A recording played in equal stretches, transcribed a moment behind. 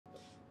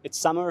It's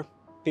summer,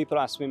 people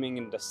are swimming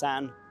in the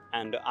sand,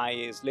 and the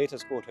IEA's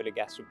latest quarterly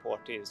gas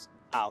report is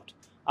out.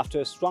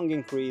 After a strong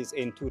increase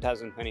in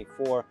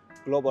 2024,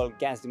 global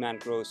gas demand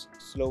growth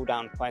slowed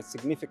down quite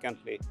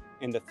significantly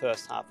in the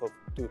first half of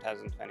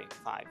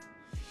 2025.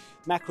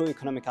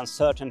 Macroeconomic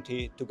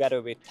uncertainty,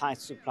 together with tight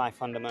supply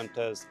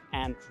fundamentals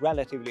and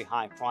relatively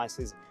high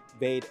prices,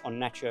 weighed on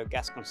natural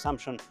gas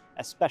consumption,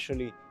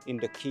 especially in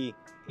the key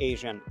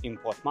Asian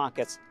import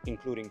markets,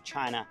 including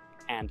China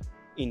and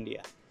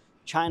India.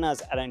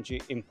 China's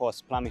LNG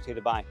imports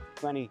plummeted by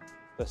 20%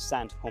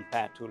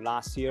 compared to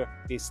last year,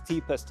 the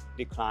steepest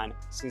decline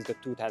since the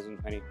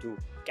 2022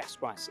 gas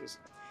crisis.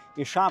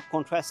 In sharp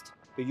contrast,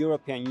 the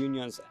European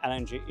Union's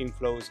LNG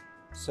inflows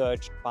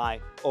surged by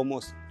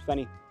almost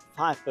 25%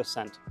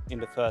 in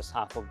the first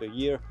half of the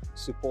year,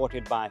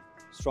 supported by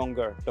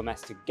stronger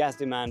domestic gas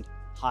demand,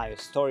 higher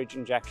storage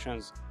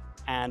injections,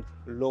 and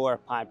lower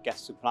pipe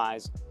gas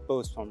supplies,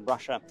 both from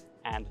Russia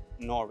and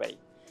Norway.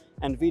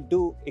 And we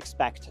do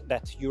expect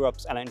that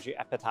Europe's LNG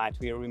appetite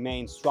will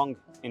remain strong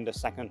in the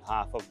second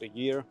half of the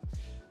year,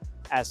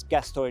 as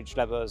gas storage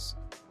levels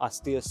are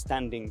still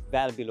standing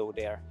well below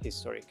their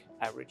historic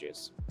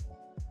averages.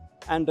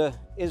 And the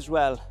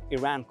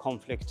Israel-Iran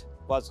conflict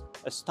was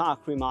a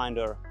stark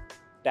reminder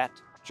that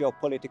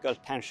geopolitical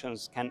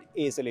tensions can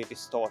easily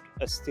distort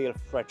a still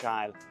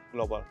fragile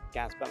global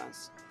gas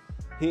balance.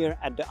 Here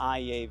at the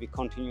IEA, we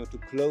continue to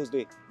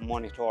closely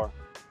monitor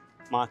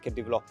market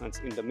developments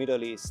in the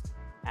Middle East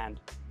and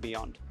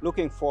beyond.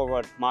 Looking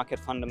forward, market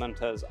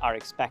fundamentals are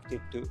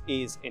expected to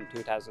ease in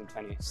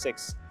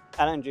 2026.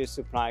 LNG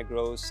supply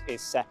growth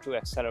is set to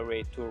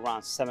accelerate to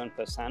around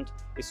 7%,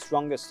 its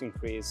strongest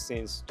increase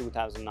since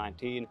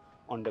 2019,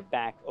 on the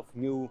back of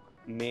new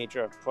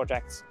major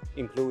projects,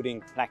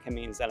 including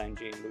Plaquemines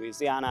LNG in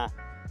Louisiana,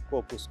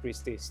 Corpus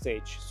Christi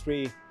Stage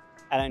 3,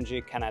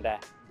 LNG Canada,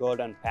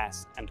 Golden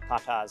Pass, and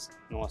Qatar's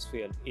North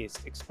Field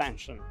East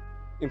expansion.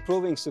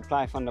 Improving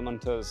supply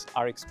fundamentals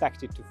are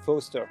expected to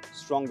foster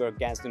stronger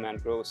gas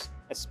demand growth,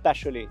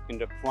 especially in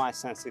the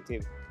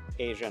price-sensitive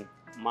Asian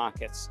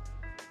markets.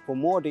 For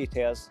more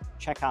details,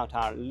 check out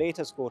our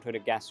latest quarterly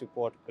gas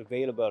report,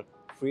 available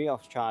free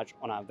of charge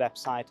on our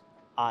website,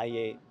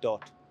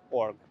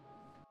 iea.org.